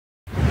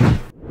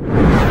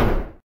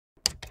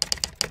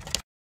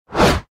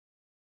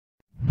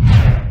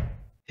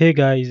Hey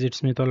guys,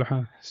 it's me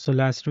Talha. So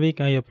last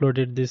week I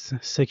uploaded this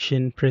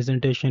section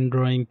presentation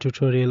drawing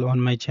tutorial on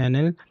my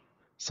channel.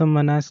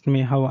 Someone asked me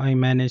how I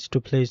managed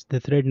to place the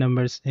thread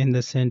numbers in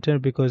the center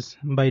because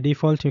by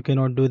default you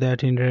cannot do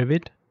that in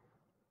Revit.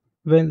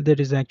 Well,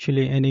 there is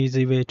actually an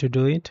easy way to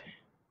do it.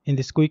 In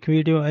this quick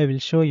video I will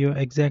show you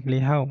exactly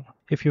how.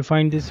 If you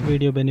find this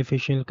video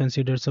beneficial,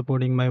 consider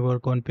supporting my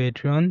work on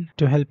Patreon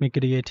to help me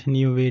create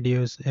new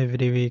videos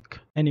every week.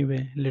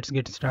 Anyway, let's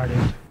get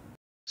started.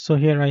 So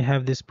here I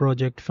have this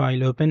project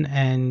file open,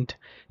 and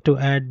to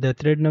add the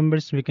thread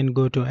numbers we can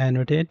go to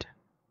annotate,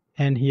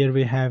 and here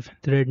we have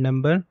thread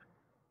number.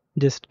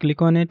 Just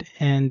click on it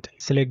and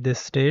select the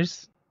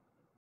stairs.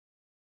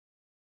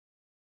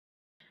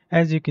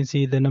 As you can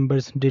see, the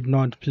numbers did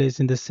not place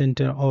in the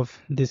center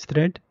of this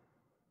thread.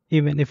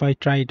 Even if I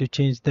try to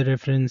change the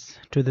reference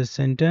to the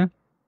center,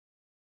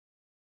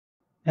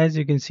 as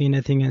you can see,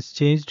 nothing has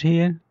changed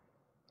here.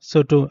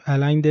 So to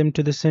align them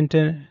to the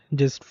center,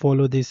 just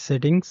follow these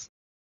settings.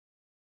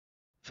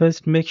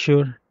 First, make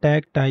sure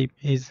tag type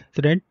is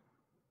thread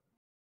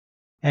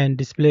and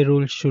display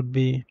rule should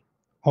be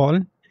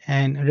all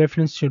and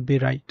reference should be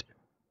right.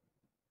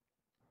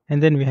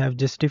 And then we have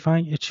justify,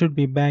 it should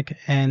be back,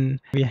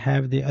 and we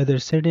have the other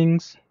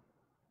settings.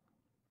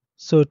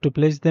 So to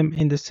place them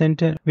in the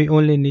center, we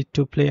only need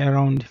to play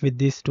around with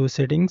these two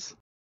settings,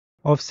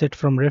 offset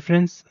from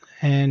reference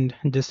and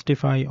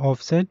justify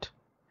offset.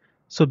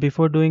 So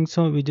before doing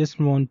so, we just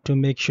want to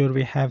make sure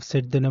we have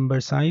set the number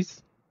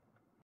size.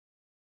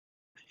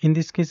 In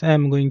this case, I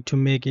am going to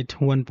make it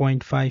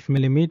 1.5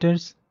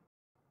 millimeters.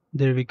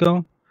 There we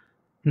go.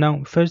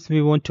 Now first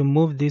we want to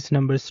move these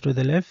numbers to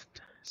the left.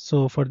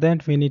 So for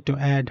that we need to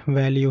add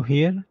value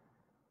here.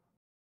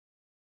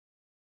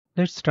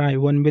 Let's try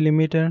 1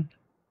 millimeter.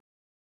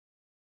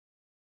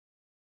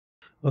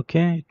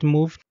 Okay, it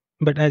moved,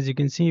 but as you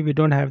can see we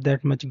don't have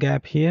that much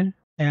gap here,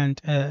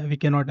 and we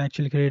cannot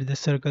actually create the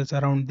circles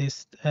around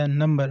this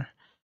number.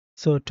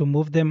 So to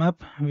move them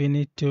up we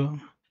need to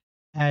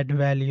add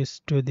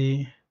values to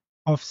the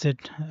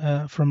offset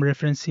from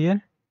reference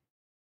here.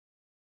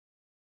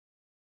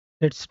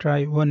 Let's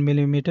try 1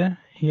 millimeter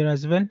here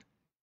as well.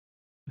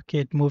 Okay,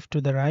 it moved to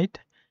the right.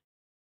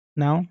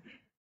 Now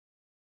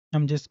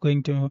I'm just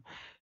going to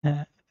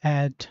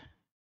add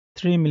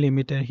 3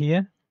 millimeter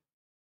here.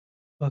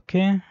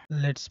 Okay,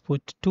 let's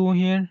put 2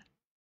 here.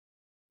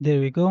 There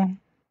we go.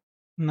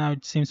 Now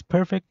it seems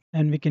perfect,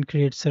 and we can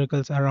create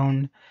circles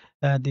around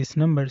these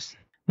numbers.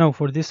 Now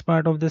for this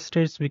part of the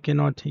stairs we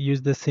cannot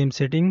use the same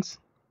settings.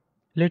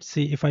 Let's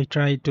see if I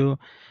try to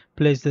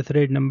place the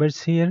thread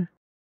numbers here,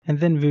 and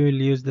then we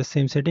will use the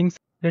same settings.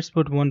 Let's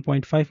put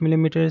 1.5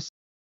 millimeters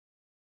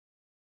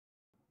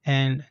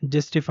and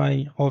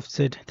justify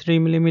offset 3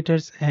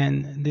 millimeters,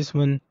 and this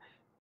one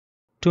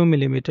 2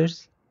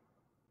 millimeters,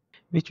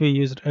 which we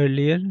used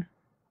earlier.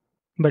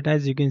 But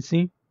as you can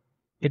see,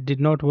 it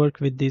did not work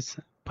with this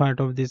part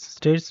of these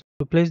stairs.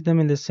 To place them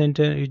in the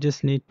center, you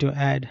just need to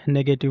add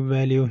negative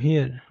value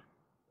here.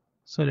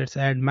 So let's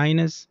add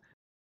minus.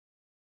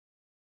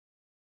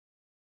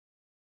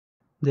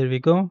 There we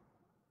go.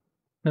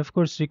 Of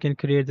course, you can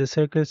create the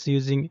circles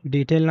using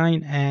detail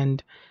line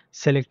and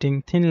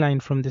selecting thin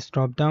line from this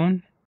drop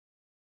down.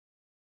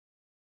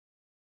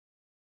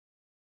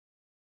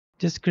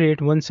 Just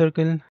create one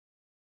circle,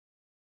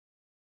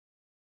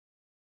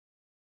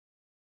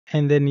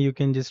 and then you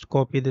can just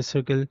copy the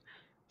circle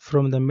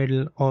from the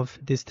middle of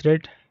this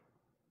thread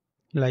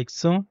like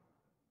so.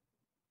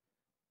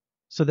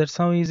 So that's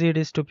how easy it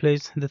is to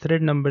place the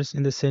thread numbers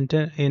in the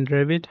center in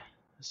Revit.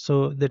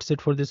 So that's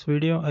it for this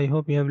video. I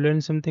hope you have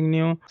learned something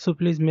new. So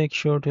please make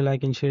sure to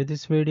like and share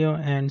this video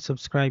and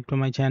subscribe to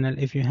my channel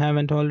if you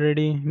haven't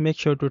already. Make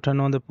sure to turn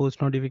on the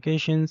post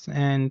notifications,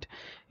 and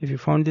if you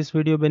found this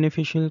video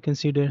beneficial,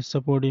 consider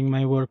supporting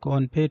my work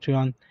on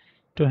Patreon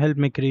to help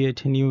me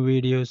create new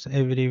videos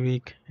every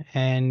week.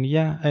 And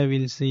yeah, I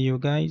will see you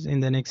guys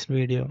in the next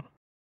video.